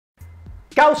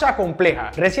Causa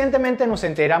compleja. Recientemente nos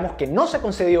enteramos que no se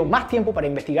concedió más tiempo para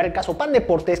investigar el caso Pan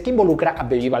Deportes que involucra a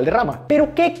Baby Valderrama.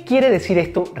 Pero, ¿qué quiere decir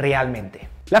esto realmente?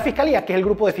 La Fiscalía, que es el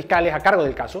grupo de fiscales a cargo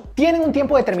del caso, tienen un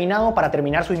tiempo determinado para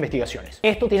terminar sus investigaciones.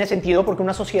 Esto tiene sentido porque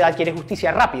una sociedad quiere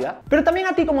justicia rápida, pero también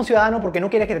a ti como ciudadano porque no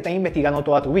quieres que te estén investigando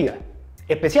toda tu vida.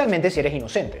 Especialmente si eres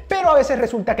inocente. Pero a veces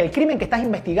resulta que el crimen que estás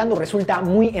investigando resulta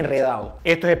muy enredado.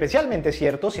 Esto es especialmente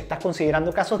cierto si estás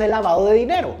considerando casos de lavado de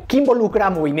dinero, que involucra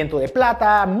movimiento de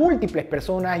plata, múltiples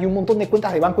personas y un montón de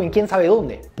cuentas de banco en quién sabe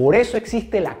dónde. Por eso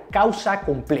existe la causa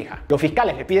compleja. Los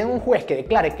fiscales le piden a un juez que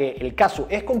declare que el caso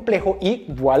es complejo y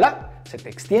 ¡voilà! Se te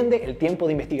extiende el tiempo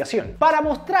de investigación. Para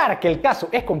mostrar que el caso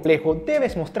es complejo,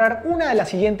 debes mostrar una de las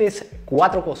siguientes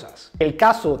 4 cosas. El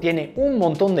caso tiene un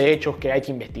montón de hechos que hay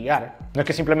que investigar. No es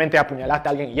que simplemente apuñalaste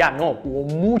a alguien y ya, no, hubo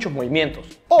muchos movimientos.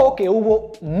 O que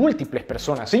hubo múltiples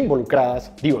personas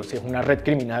involucradas. Digo, si es una red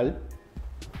criminal,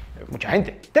 mucha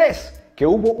gente. 3. Que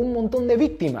hubo un montón de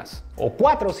víctimas. O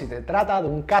 4 si se trata de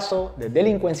un caso de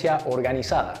delincuencia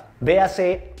organizada.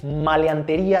 Véase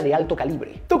maleantería de alto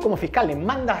calibre. Tú como fiscal le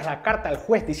mandas la carta al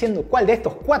juez diciendo cuál de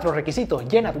estos 4 requisitos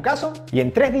llena tu caso y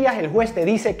en 3 días el juez te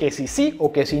dice que si sí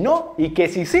o que si no y que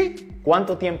si sí,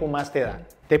 ¿cuánto tiempo más te dan?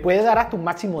 Te puede dar hasta un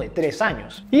máximo de 3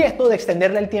 años. Y esto de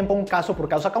extenderle el tiempo a un caso por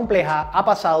causa compleja ha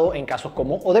pasado en casos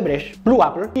como Odebrecht, Blue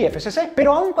Apple y FCC.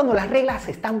 Pero aun cuando las reglas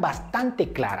están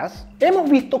bastante claras,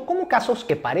 hemos visto cómo casos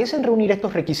que parecen reunir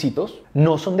estos requisitos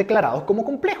no son declarados como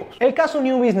complejos. El caso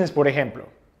New Business, por ejemplo.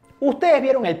 Ustedes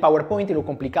vieron el PowerPoint y lo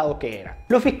complicado que era.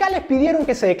 Los fiscales pidieron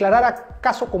que se declarara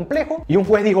caso complejo y un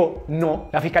juez dijo no.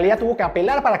 La fiscalía tuvo que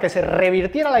apelar para que se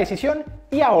revirtiera la decisión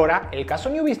y ahora el caso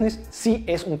New Business sí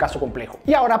es un caso complejo.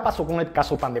 Y ahora pasó con el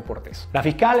caso Pan Deportes. La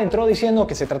fiscal entró diciendo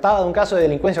que se trataba de un caso de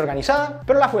delincuencia organizada,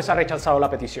 pero la jueza ha rechazado la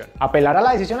petición. ¿Apelará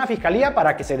la decisión a la fiscalía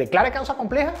para que se declare causa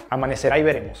compleja? Amanecerá y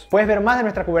veremos. Puedes ver más de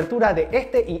nuestra cobertura de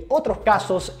este y otros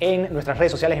casos en nuestras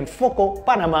redes sociales en Foco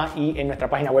Panamá y en nuestra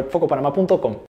página web focopanamá.com.